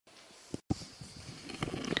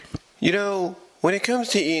When it comes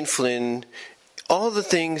to Ian Flynn, all the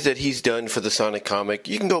things that he's done for the Sonic comic,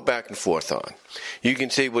 you can go back and forth on. You can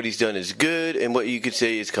say what he's done is good, and what you could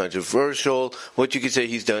say is controversial. What you could say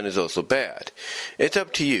he's done is also bad. It's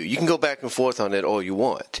up to you. You can go back and forth on it all you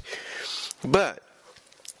want. But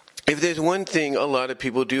if there's one thing a lot of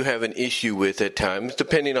people do have an issue with at times,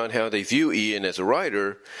 depending on how they view Ian as a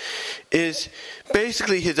writer, is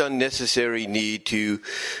basically his unnecessary need to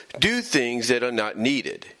do things that are not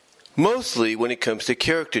needed. Mostly when it comes to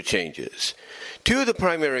character changes. Two of the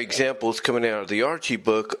primary examples coming out of the Archie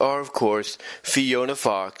book are, of course, Fiona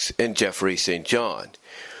Fox and Jeffrey St. John.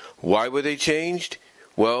 Why were they changed?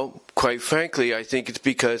 Well, quite frankly, I think it's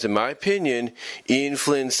because, in my opinion, Ian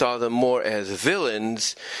Flynn saw them more as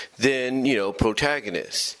villains than,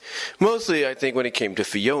 protagonists. Mostly, I think, when it came to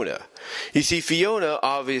Fiona. You see, Fiona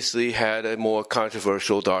obviously had a more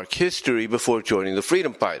controversial dark history before joining the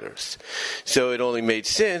Freedom Fighters. So it only made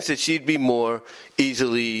sense that she'd be more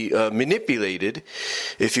easily manipulated,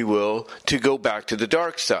 if you will, to go back to the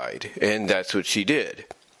dark side. And that's what she did.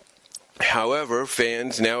 However,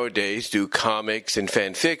 fans nowadays through comics and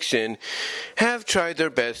fan fiction have tried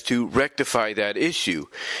their best to rectify that issue.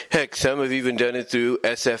 Heck, some have even done it through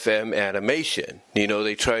SFM animation.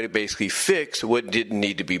 They try to basically fix what didn't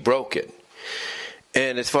need to be broken.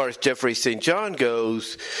 And as far as Jeffrey St. John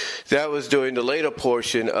goes, that was during the later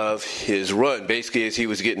portion of his run. Basically, as he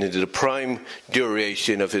was getting into the prime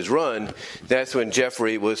duration of his run, that's when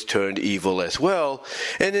Jeffrey was turned evil as well,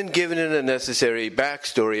 and then given it a necessary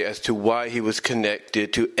backstory as to why he was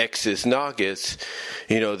connected to Exus Nagus,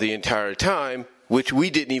 the entire time, which we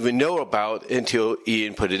didn't even know about until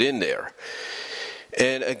Ian put it in there.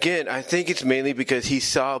 And again, I think it's mainly because he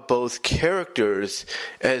saw both characters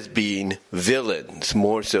as being villains,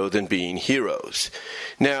 more so than being heroes.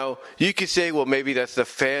 Now, you could say, well, maybe that's the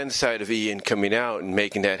fan side of Ian coming out and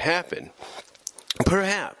making that happen.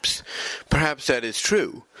 Perhaps that is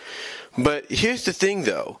true. But here's the thing,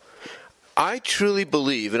 though. I truly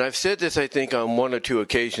believe, and I've said this, I think, on one or two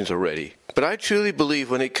occasions already, but I truly believe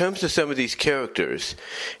when it comes to some of these characters,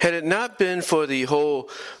 had it not been for the whole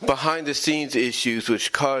behind-the-scenes issues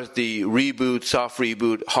which caused the reboot, soft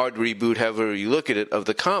reboot, hard reboot, however you look at it, of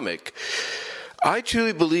the comic, I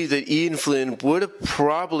truly believe that Ian Flynn would have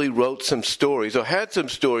probably wrote some stories, or had some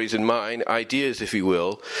stories in mind, ideas if you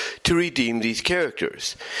will, to redeem these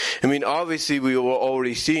characters. I mean, obviously we were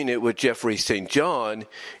already seeing it with Jeffrey St. John,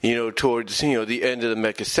 towards, the end of the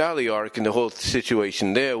Mecha Sally arc and the whole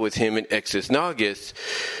situation there with him and Exus Nagus.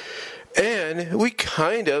 And we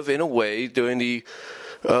kind of, in a way, during the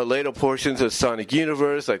later portions of Sonic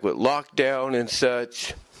Universe, like with Lockdown and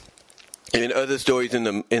such, and in other stories in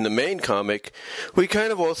the main comic, we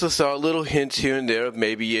kind of also saw little hints here and there of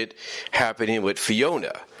maybe it happening with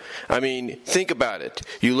Fiona. I mean, think about it.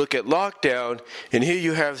 You look at Lockdown, and here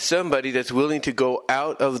you have somebody that's willing to go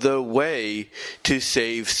out of their way to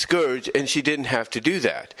save Scourge, and she didn't have to do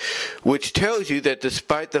that. Which tells you that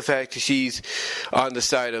despite the fact that she's on the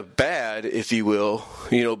side of bad, if you will,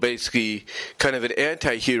 basically kind of an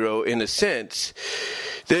anti-hero in a sense,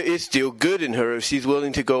 there is still good in her if she's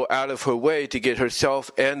willing to go out of her way to get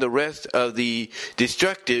herself and the rest of the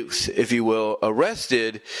Destructives, if you will,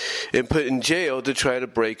 arrested and put in jail to try to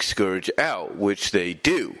break Scourge out, which they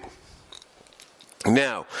do.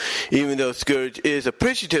 Now, even though Scourge is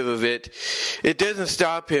appreciative of it, it doesn't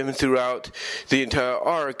stop him throughout the entire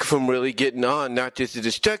arc from really getting on not just the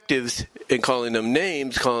Destructives and calling them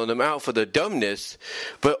names, calling them out for their dumbness,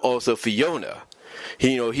 but also Fiona.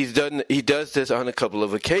 He does this on a couple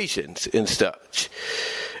of occasions and such.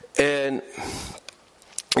 And,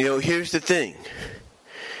 here's the thing.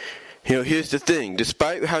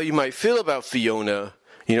 Despite how you might feel about Fiona,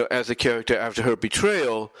 as a character after her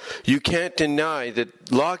betrayal, you can't deny that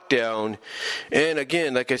Lockdown, and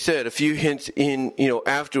again, like I said, a few hints in,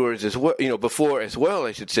 afterwards as well, before as well,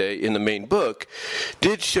 I should say, in the main book,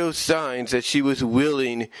 did show signs that she was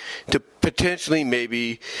willing to potentially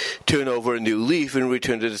maybe turn over a new leaf and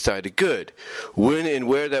return to the side of good. When and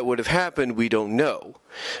where that would have happened, we don't know.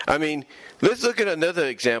 I mean, let's look at another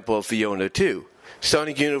example of Fiona, too.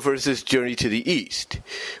 Sonic Universe's Journey to the East,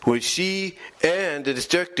 where she and the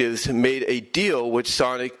Destructives made a deal with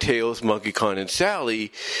Sonic, Tails, Monkey Kong, and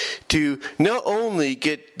Sally to not only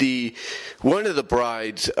get one of the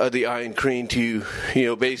brides of the Iron Queen to,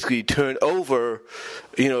 basically turn over,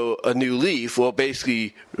 a new leaf, or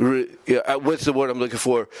basically, what's the word I'm looking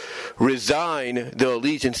for? Resign their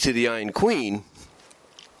allegiance to the Iron Queen,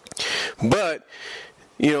 but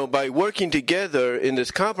by working together in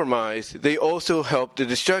this compromise, they also helped the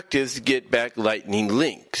Destructives get back Lightning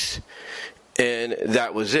Links. And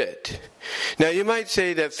that was it. Now, you might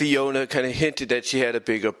say that Fiona kind of hinted that she had a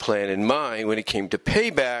bigger plan in mind when it came to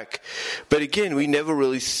Payback, but again, we never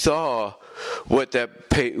really saw what that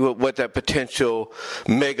potential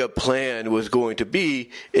mega plan was going to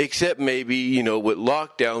be, except maybe, with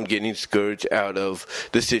Lockdown getting Scourge out of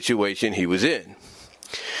the situation he was in.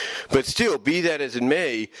 But still, be that as it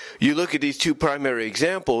may, you look at these two primary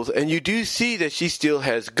examples, and you do see that she still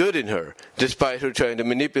has good in her, despite her trying to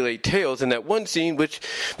manipulate Tails in that one scene, which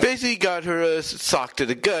basically got her a sock to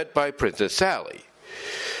the gut by Princess Sally.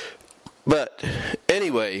 But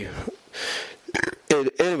anyway,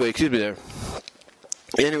 excuse me there.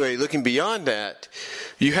 Anyway, looking beyond that,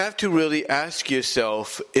 you have to really ask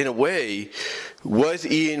yourself, in a way, was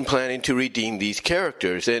Ian planning to redeem these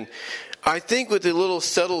characters? And I think with the little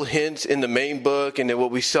subtle hints in the main book and then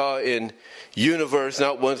what we saw in Universe,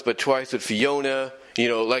 not once but twice with Fiona,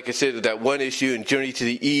 like I said, that one issue in Journey to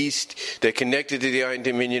the East that connected to the Iron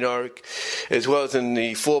Dominion arc, as well as in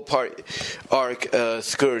the full-part arc,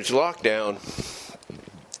 Scourge Lockdown.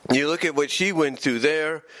 You look at what she went through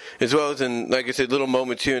there, as well as in, like I said, little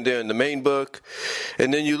moments here and there in the main book.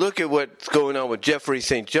 And then you look at what's going on with Jeffrey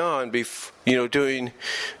St. John, doing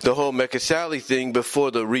the whole Mecha Sally thing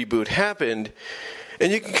before the reboot happened.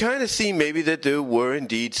 And you can kind of see maybe that there were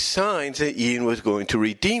indeed signs that Ian was going to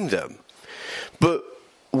redeem them. But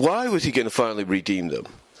why was he going to finally redeem them?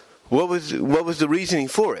 What was the reasoning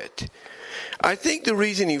for it? I think the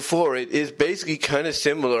reasoning for it is basically kind of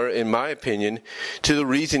similar, in my opinion, to the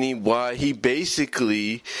reasoning why he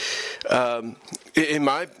basically, this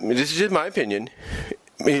is just my opinion,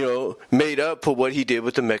 made up for what he did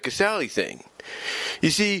with the Mecha Sally thing.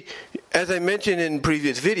 You see, as I mentioned in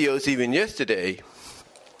previous videos, even yesterday,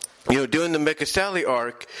 during the Mecha Sally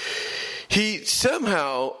arc, he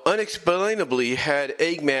somehow, unexplainably, had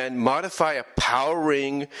Eggman modify a power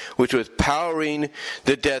ring, which was powering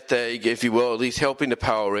the Death Egg, if you will, at least helping to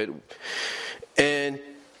power it. And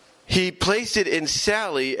he placed it in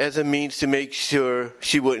Sally as a means to make sure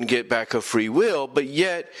she wouldn't get back her free will, but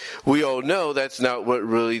yet we all know that's not what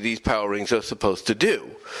really these power rings are supposed to do.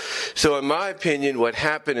 So in my opinion, what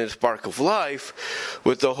happened in Spark of Life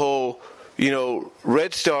with the whole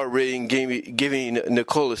Red Star ring giving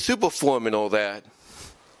Nicole a super form and all that,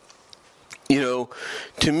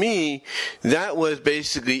 to me, that was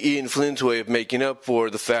basically Ian Flynn's way of making up for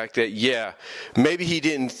the fact that, maybe he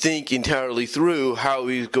didn't think entirely through how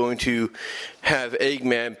he was going to have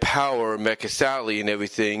Eggman power Mecha Sally and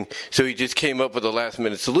everything, so he just came up with a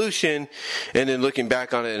last-minute solution, and then looking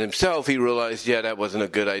back on it himself, he realized, that wasn't a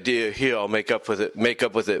good idea. Here, I'll make up with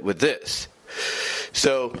it with this.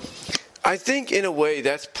 So I think, in a way,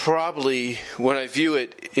 that's probably, when I view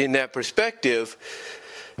it in that perspective,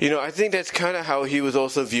 I think that's kind of how he was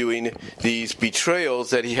also viewing these betrayals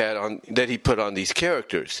that he put on these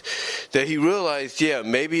characters. That he realized,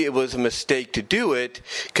 maybe it was a mistake to do it,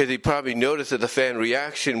 because he probably noticed that the fan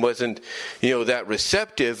reaction wasn't, that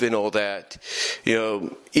receptive and all that.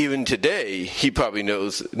 Even today, he probably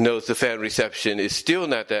knows the fan reception is still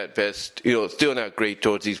not that best, still not great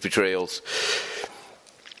towards these betrayals.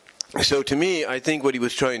 So to me, I think what he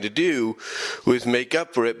was trying to do was make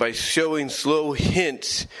up for it by showing slow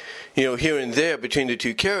hints, here and there between the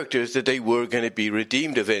two characters that they were going to be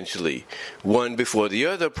redeemed eventually. One before the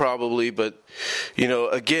other probably, but,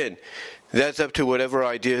 again, that's up to whatever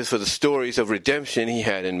ideas for the stories of redemption he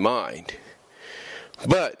had in mind.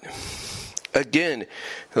 But, again,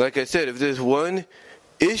 like I said, if there's one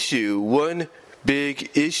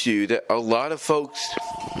big issue that a lot of folks...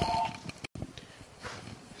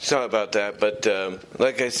 Sorry about that, but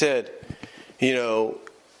like I said,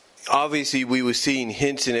 obviously we were seeing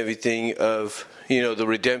hints and everything of, the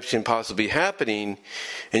redemption possibly happening,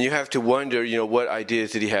 and you have to wonder, what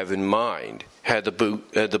ideas did he have in mind had the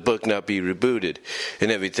book not be rebooted and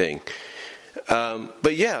everything.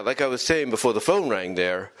 But like I was saying before the phone rang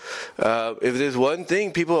there, if there's one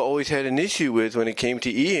thing people always had an issue with when it came to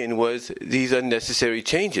Ian was these unnecessary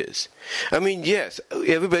changes. I mean, yes,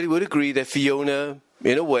 everybody would agree that Fiona,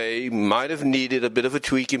 in a way, might have needed a bit of a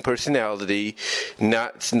tweak in personality.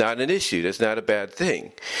 It's not an issue. That's not a bad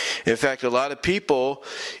thing. In fact, a lot of people,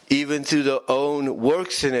 even through their own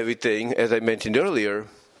works and everything, as I mentioned earlier,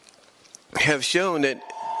 have shown that...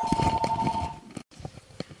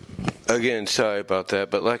 Again, sorry about that,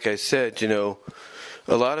 but like I said, a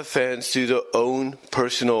lot of fans through their own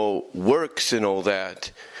personal works and all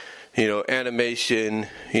that, animation,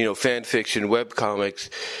 fan fiction, webcomics,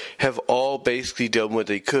 have all basically done what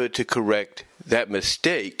they could to correct that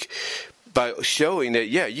mistake by showing that,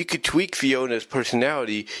 you could tweak Fiona's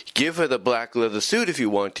personality, give her the black leather suit if you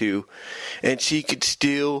want to, and she could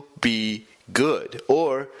still be good.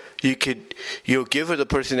 Or you could, give her the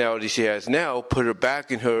personality she has now, put her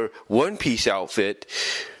back in her one-piece outfit,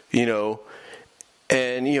 and,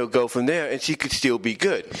 go from there, and she could still be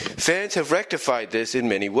good. Fans have rectified this in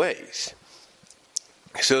many ways.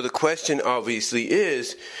 So the question obviously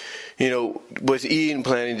is, was Ian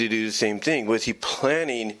planning to do the same thing? Was he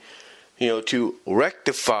planning, to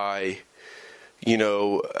rectify,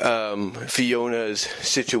 Fiona's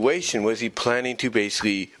situation? Was he planning to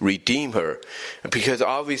basically redeem her? Because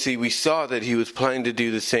obviously we saw that he was planning to do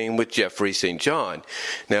the same with Jeffrey St. John.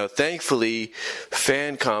 Now, thankfully,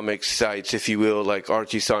 fan comics sites, if you will, like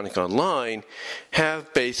Archie Sonic Online,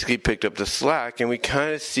 have basically picked up the slack, and we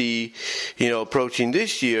kind of see, approaching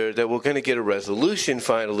this year, that we're going to get a resolution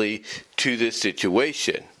finally to this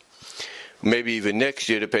situation. Maybe even next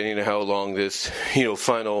year, depending on how long this,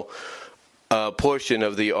 final portion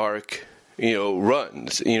of the arc,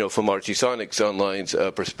 runs, from Archie Sonic's Online's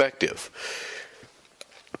perspective.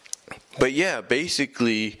 But yeah,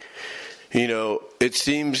 basically, it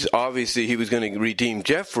seems obviously he was going to redeem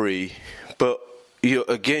Jeffrey, but,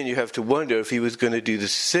 again, you have to wonder if he was going to do the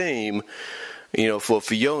same, for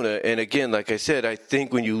Fiona. And again, like I said, I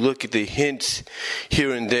think when you look at the hints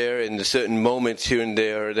here and there and the certain moments here and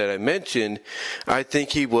there that I mentioned, I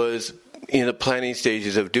think he was in the planning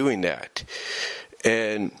stages of doing that.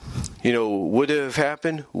 And, would it have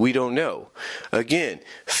happened? We don't know. Again,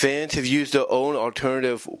 fans have used their own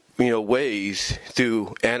alternative, ways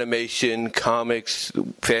through animation, comics,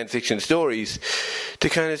 fan fiction stories to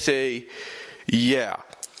kind of say, yeah,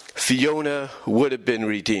 Fiona would have been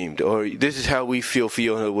redeemed, or this is how we feel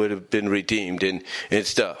Fiona would have been redeemed, and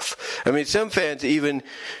stuff. I mean, some fans even,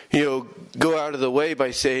 go out of the way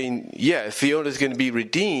by saying, yeah, if Fiona's going to be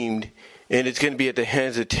redeemed, and it's going to be at the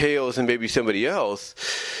hands of Tails and maybe somebody else,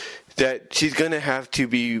 that she's going to have to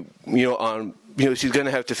be, she's going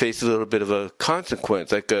to have to face a little bit of a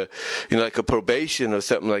consequence, like a probation or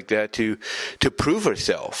something like that to prove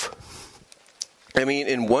herself. I mean,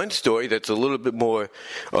 in one story that's a little bit more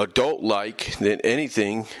adult-like than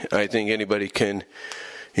anything I think anybody can,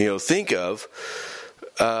 think of,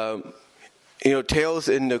 Tails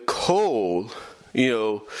and Nicole,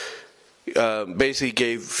 basically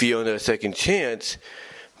gave Fiona a second chance.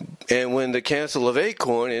 And when the Council of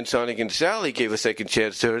Acorn and Sonic and Sally gave a second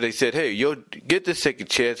chance to her, they said, hey, you'll get the second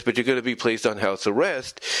chance, but you're going to be placed on house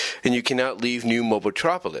arrest, and you cannot leave New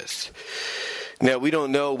Mobotropolis. Now, we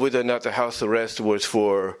don't know whether or not the house arrest was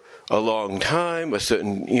for a long time, a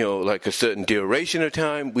certain, like a certain duration of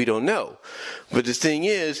time. We don't know. But the thing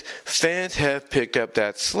is, fans have picked up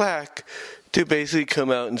that slack to basically come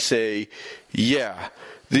out and say, yeah,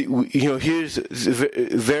 here's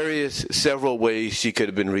several ways she could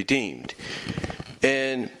have been redeemed.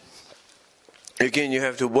 And again, you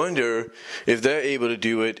have to wonder if they're able to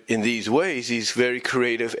do it in these ways, these very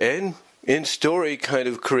creative and in story kind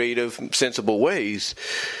of creative, sensible ways.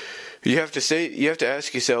 You have to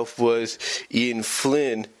ask yourself, was Ian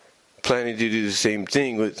Flynn planning to do the same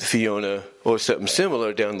thing with Fiona or something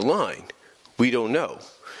similar down the line? We don't know.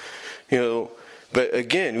 But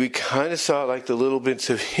again, we kind of saw like the little bits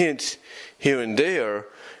of hints here and there.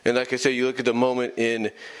 And like I said, you look at the moment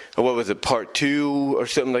in, part 2 or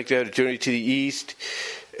something like that, A Journey to the East,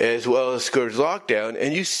 as well as Scourge Lockdown,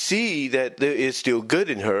 and you see that there is still good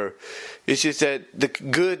in her. It's just that the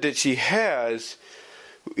good that she has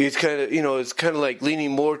is kind of, it's kind of like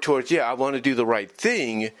leaning more towards, I want to do the right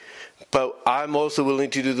thing, but I'm also willing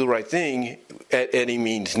to do the right thing at any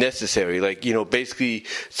means necessary. Like, basically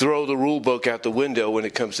throw the rule book out the window when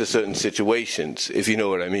it comes to certain situations, if you know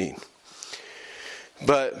what I mean.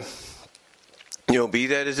 But, be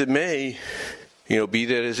that as it may, we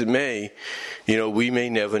may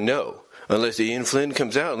never know. Unless Ian Flynn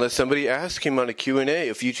comes out, unless somebody asks him on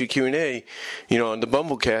a future Q&A, on the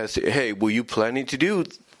Bumblecast, hey, were you planning to do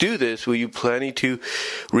this? Were you planning to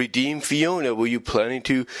redeem Fiona? Were you planning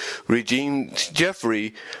to redeem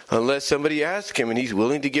Jeffrey? Unless somebody asks him and he's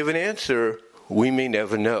willing to give an answer, we may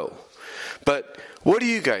never know. But what do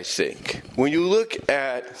you guys think? When you look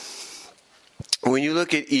at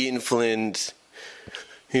Ian Flynn's,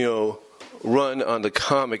 run on the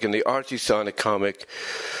comic and the Archie Sonic comic,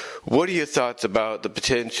 what are your thoughts about the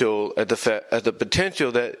potential the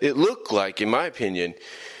potential that it looked like, in my opinion?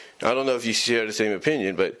 I don't know if you share the same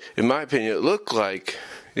opinion, but in my opinion, it looked like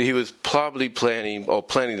he was probably planting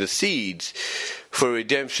the seeds for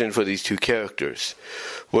redemption for these two characters.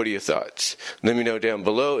 What are your thoughts? Let me know down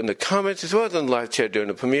below in the comments as well as in the live chat during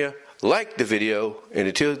the premiere. Like the video, and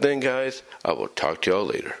until then, guys, I will talk to y'all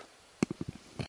later.